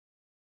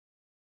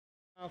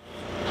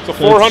It's a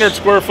 400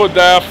 square foot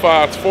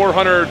DAF. It's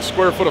 400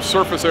 square foot of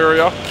surface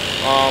area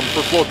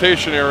for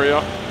flotation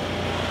area.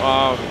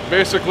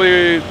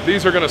 Basically,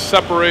 these are going to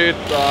separate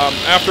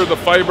after the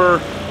fiber,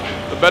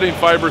 the bedding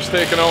fiber is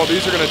taken out.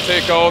 These are going to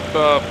take out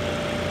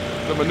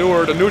the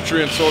manure, the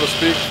nutrients, so to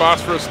speak,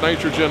 phosphorus,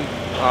 nitrogen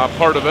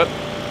part of it.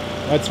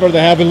 That's where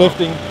the heavy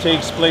lifting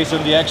takes place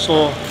in the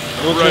actual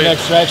nutrient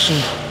extraction.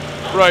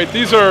 Right.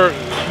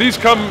 These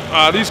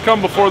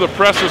come before the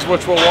presses,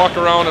 which we'll walk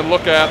around and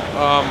look at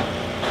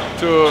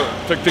to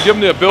give them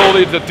the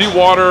ability to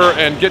dewater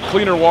and get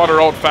cleaner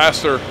water out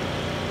faster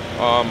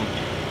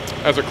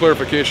as a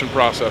clarification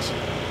process.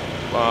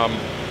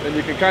 And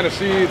you can kind of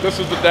see this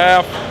is the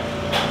DAF.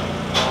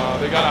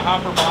 They got a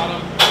hopper bottom,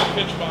 a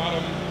pitch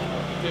bottom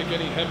to take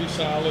any heavy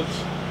solids.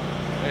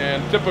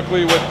 And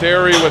typically with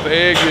dairy, with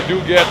egg, you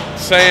do get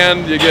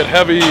sand, you get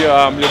heavy,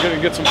 you're going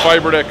to get some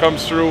fiber that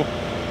comes through.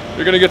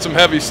 You're going to get some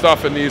heavy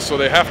stuff in these, so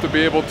they have to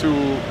be able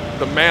to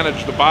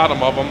manage the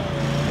bottom of them.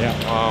 Yeah.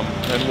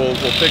 And we'll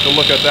take a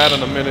look at that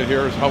in a minute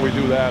here, is how we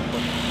do that.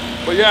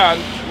 But yeah,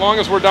 as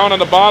long as we're down on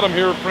the bottom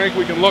here, Frank,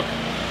 we can look.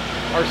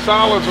 Our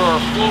solids or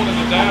our float in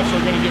the DAFs are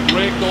going to get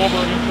raked over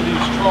into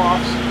these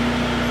troughs.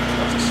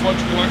 That's a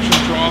sludge collection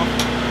trough.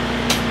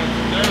 And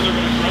from there, they're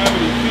going to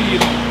gravity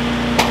feed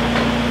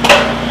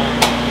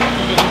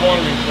to the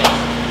watering press.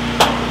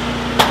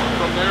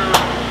 From there,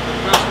 the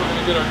press, we're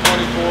going to get our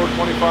 24,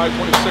 25,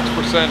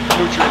 26%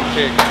 nutrient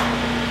cake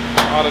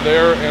out of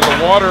there. And the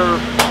water,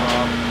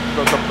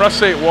 the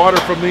pressate water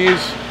from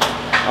these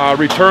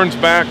returns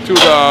back to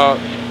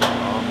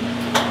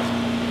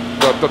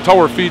the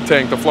tower feed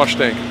tank, the flush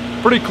tank.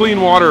 Pretty clean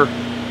water,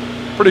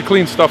 pretty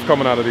clean stuff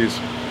coming out of these.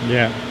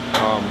 Yeah.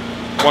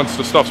 Once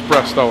the stuff's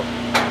pressed out.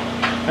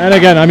 And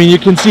again, I mean, you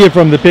can see it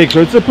from the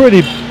picture. It's a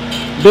pretty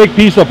big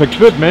piece of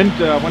equipment.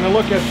 When I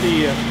look at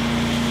the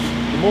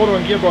motor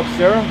and gearbox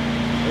there,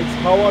 it's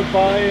powered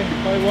by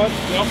what?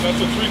 Yep,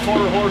 that's a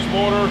 3/4 horse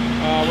motor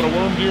with a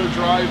worm gear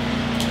drive.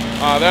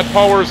 That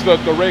powers the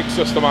rake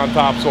system on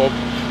top, so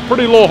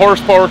pretty low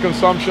horsepower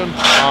consumption.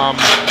 And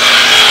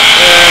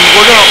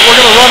we're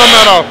gonna run them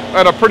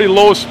at a pretty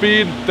low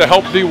speed to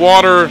help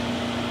dewater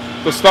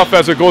the stuff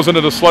as it goes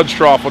into the sludge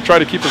trough. We'll try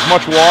to keep as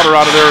much water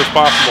out of there as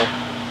possible.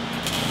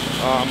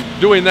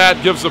 Doing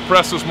that gives the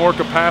presses more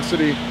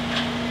capacity,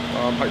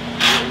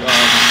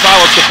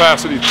 solid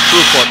capacity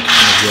throughput.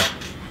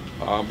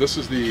 This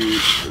is the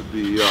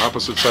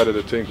opposite side of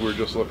the tank we were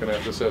just looking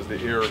at. This has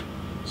the air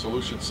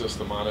solution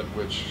system on it,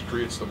 which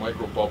creates the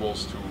micro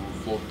bubbles to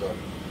float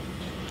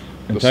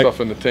the stuff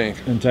in the tank.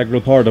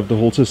 Integral part of the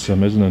whole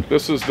system, isn't it?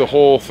 This is the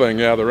whole thing.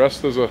 Yeah, the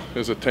rest is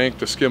a tank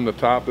to skim the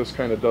top. This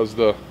kind of does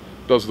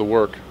the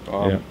work.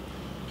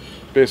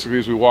 Basically,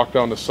 as we walk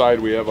down the side,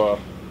 we have a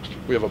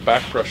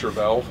back pressure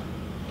valve.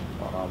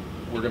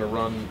 We're gonna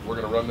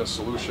run this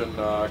solution,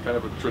 kind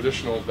of a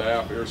traditional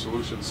DAF air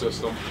solution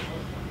system,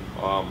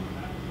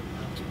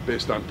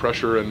 based on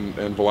pressure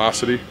and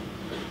velocity.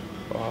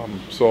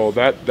 So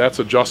that's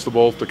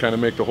adjustable to kind of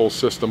make the whole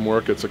system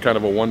work. It's a kind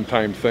of a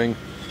one-time thing.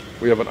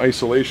 We have an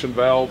isolation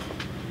valve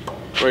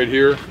right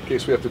here in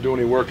case we have to do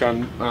any work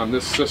on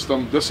this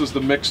system. This is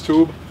the mix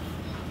tube,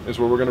 is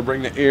where we're going to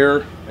bring the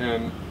air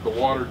and the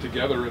water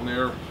together in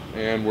there,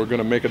 and we're going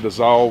to make a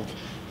dissolved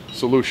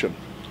solution.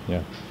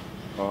 Yeah.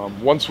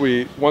 Once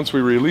we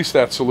release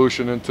that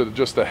solution into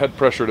just the head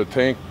pressure of the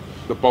tank,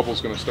 the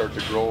bubble's going to start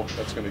to grow.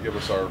 That's going to give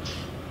us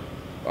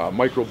our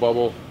micro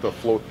bubble to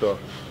float the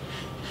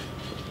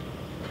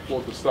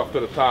stuff to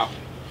the top.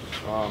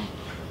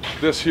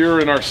 This here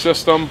in our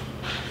system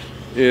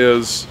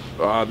is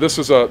this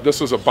is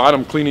a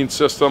bottom cleaning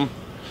system,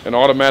 an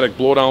automatic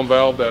blowdown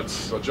valve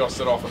that's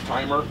adjusted off a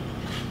timer.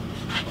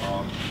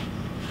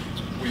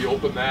 We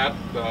open that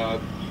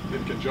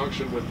in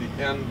conjunction with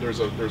the end.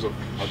 There's a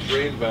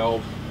drain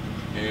valve,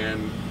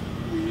 and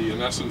we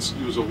in essence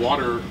use a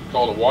water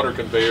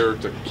conveyor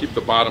to keep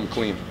the bottom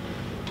clean.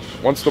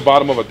 Once the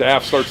bottom of a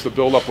DAF starts to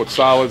build up with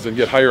solids and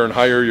get higher and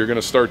higher, you're going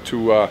to start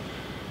to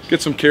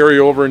get some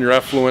carryover in your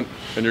effluent,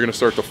 and you're going to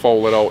start to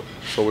foul it out.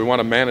 So we want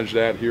to manage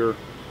that here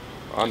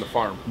on the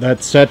farm.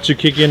 That's set to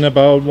kick in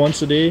about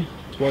once a day,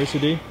 twice a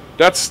day?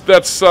 That's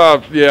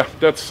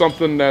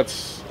something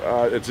that's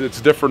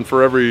it's different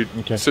for every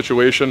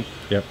situation.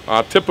 Yep.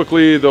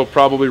 Typically they'll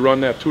probably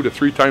run that 2 to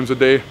 3 times a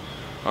day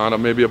on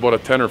maybe about a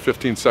 10 or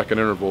 15 second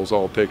interval is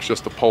all it takes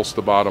just to pulse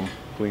the bottom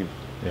clean.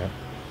 Yeah.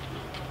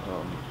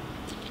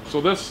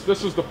 So this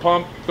is the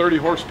pump, 30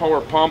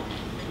 horsepower pump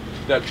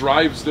that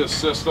drives this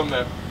system.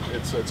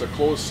 It's a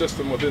closed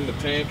system within the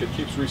tank. It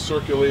keeps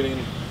recirculating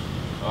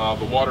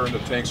the water in the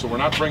tank, so we're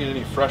not bringing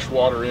any fresh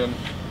water in.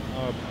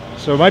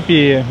 So it might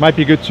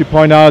be good to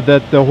point out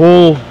that the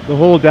whole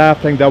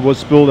DAF tank that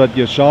was built at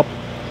your shop,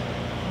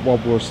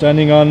 what we're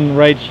standing on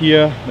right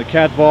here, the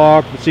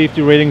catwalk, the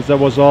safety ratings, that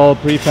was all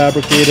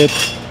prefabricated.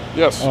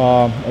 Yes.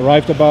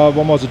 Arrived about,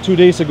 what was it, 2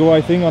 days ago,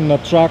 I think, on the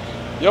truck.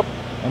 Yep.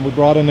 And we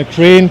brought in a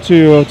crane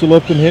to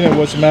lift them in. It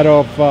was a matter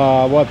of,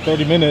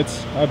 30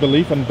 minutes, I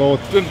believe, on both.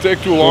 Didn't take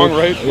too long,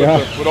 right? Yeah.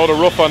 Without a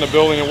roof on the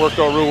building, it worked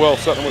out real well,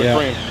 setting with a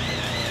crane.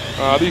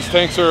 These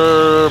tanks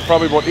are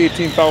probably about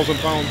 18,000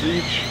 pounds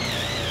each,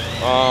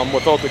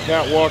 without the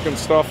catwalk and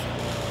stuff.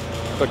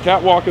 The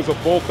catwalk is a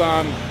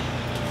bolt-on.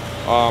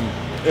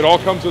 It all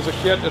comes as a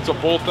kit. It's a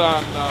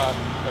bolt-on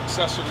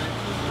accessory,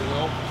 if you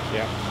will.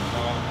 Yeah.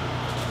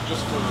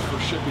 Just for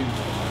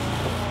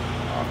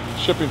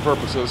shipping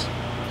purposes.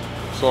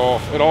 So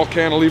it all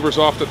cantilevers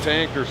off the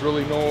tank. There's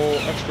really no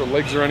extra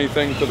legs or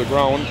anything to the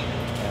ground.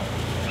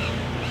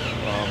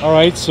 All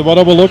right, so what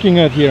are we looking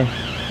at here?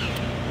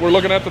 We're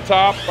looking at the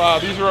top.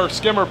 These are our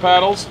skimmer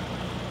paddles,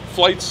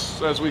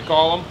 flights as we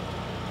call them.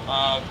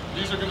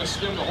 These are going to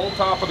skim the whole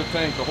top of the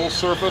tank, the whole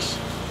surface.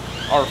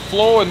 Our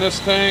flow in this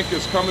tank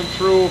is coming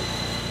through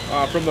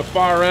from the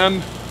far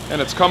end,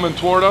 and it's coming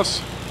toward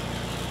us.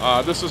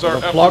 This is our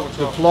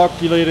the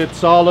flocculated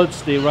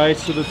solids. They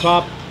rise to the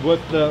top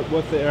with the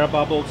air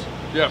bubbles.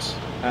 Yes.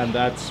 And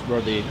that's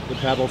where the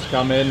paddles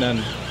come in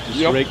and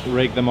just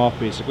rake them off,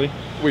 basically.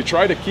 We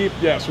try to keep,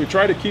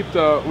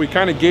 we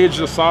kind of gauge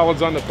the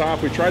solids on the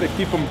top. We try to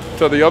keep them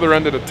to the other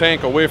end of the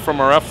tank, away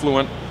from our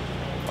effluent.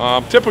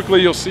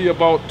 Typically you'll see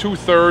about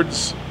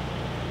 2/3,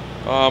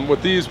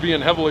 with these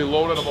being heavily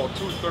loaded, about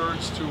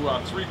 2/3 to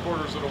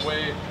 3/4 of the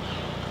way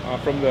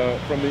from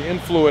the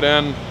influent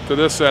end to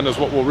this end is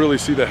what we'll really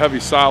see the heavy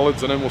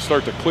solids, and then we'll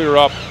start to clear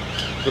up.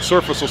 The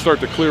surface will start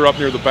to clear up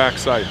near the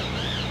backside.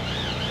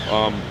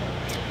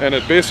 And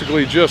it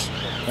basically just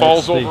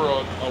falls over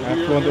a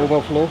weir. Effluent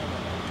overflow?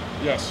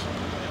 Yes.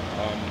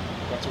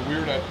 That's a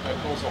weir that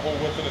goes the whole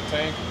width of the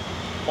tank,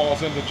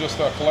 falls into just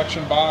a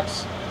collection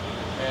box,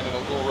 and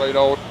it'll go right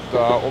out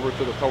over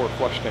to the tower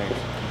flush tank.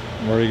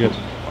 Very good.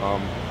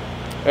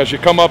 As you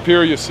come up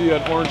here, you see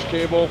an orange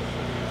cable.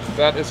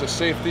 That is a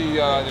safety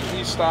an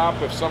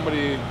e-stop. If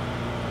somebody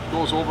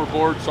goes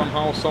overboard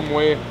somehow, some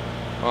way,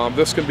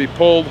 this can be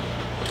pulled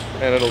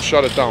and it'll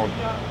shut it down.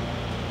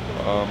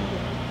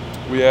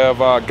 We have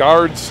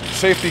guards,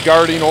 safety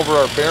guarding over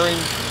our bearing.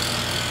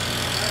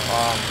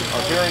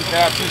 Our bearing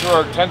caps, these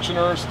are our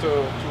tensioners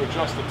to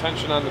adjust the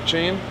tension on the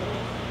chain.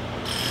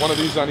 One of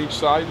these on each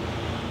side.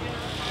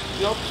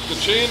 Yep, the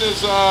chain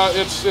is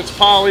it's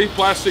poly,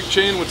 plastic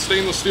chain with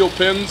stainless steel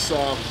pins.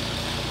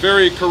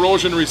 Very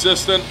corrosion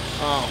resistant,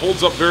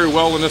 holds up very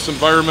well in this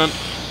environment.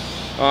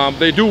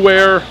 They do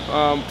wear.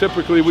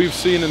 Typically we've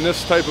seen in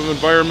this type of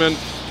environment,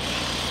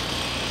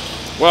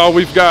 well,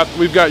 we've got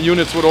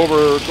units with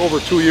over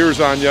 2 years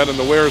on yet, and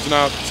the wear is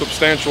not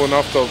substantial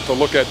enough to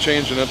look at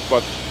changing it,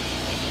 but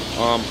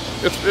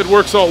it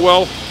works out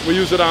well. We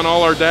use it on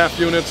all our DAF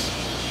units.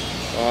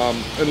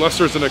 Unless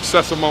there's an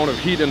excess amount of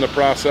heat in the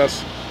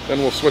process, then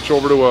we'll switch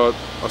over to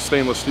a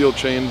stainless steel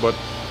chain. But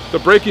the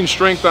braking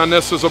strength on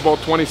this is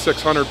about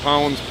 2,600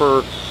 pounds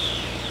per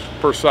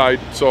side,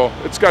 so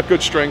it's got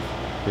good strength.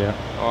 Yeah.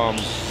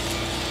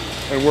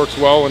 And works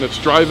well, and it's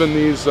driving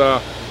these.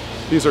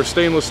 These are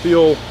stainless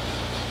steel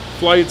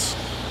flights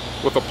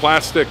with a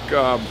plastic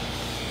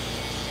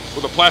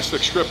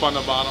strip on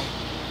the bottom,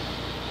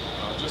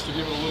 just to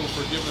give it a little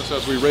forgiveness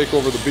as we rake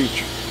over the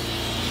beach.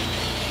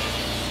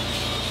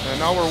 And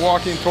now we're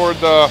walking toward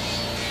the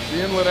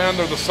inlet end,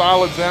 or the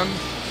solids end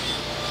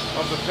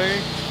of the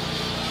tank.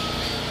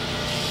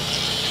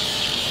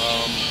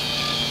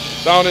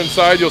 Down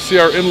inside you'll see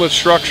our inlet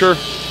structure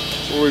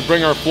where we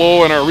bring our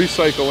flow and our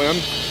recycle in.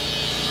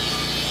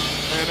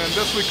 And then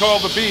this we call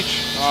the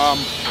beach.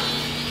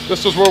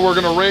 This is where we're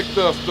going to rake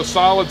the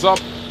solids up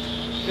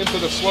into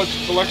the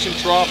sludge collection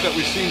trough that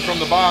we've seen from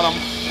the bottom.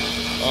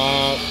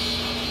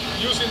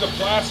 Using the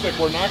plastic,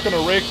 we're not going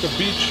to rake the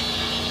beach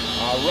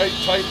right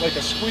tight like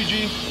a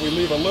squeegee. We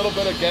leave a little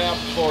bit of gap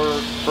for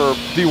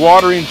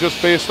dewatering,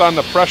 just based on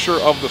the pressure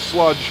of the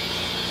sludge,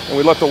 and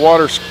we let the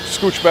water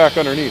scooch back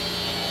underneath.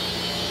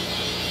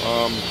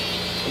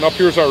 And up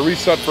here's our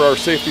reset for our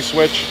safety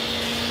switch.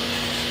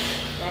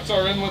 That's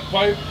our inlet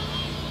pipe.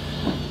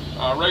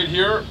 Right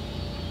here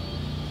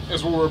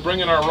is where we're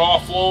bringing our raw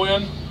flow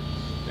in,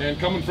 and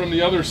coming from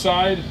the other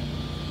side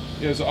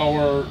is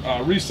our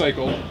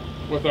recycle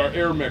with our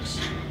air mix,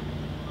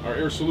 our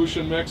air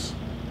solution mix.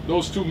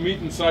 Those two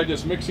meet inside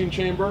this mixing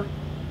chamber.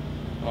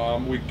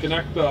 We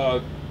connect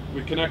the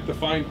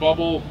fine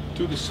bubble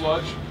to the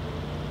sludge,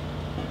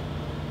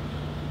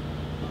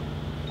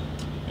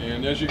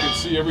 and as you can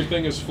see,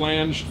 everything is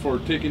flanged for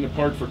taking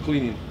apart for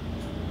cleaning.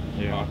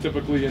 Yeah.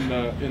 Typically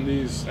in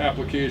these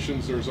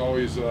applications, there's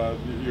always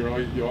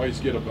you always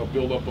get a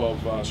buildup of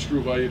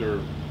struvite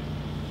or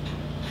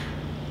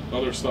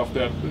other stuff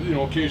that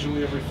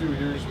occasionally every few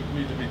years would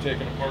need to be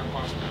taken apart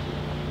possibly.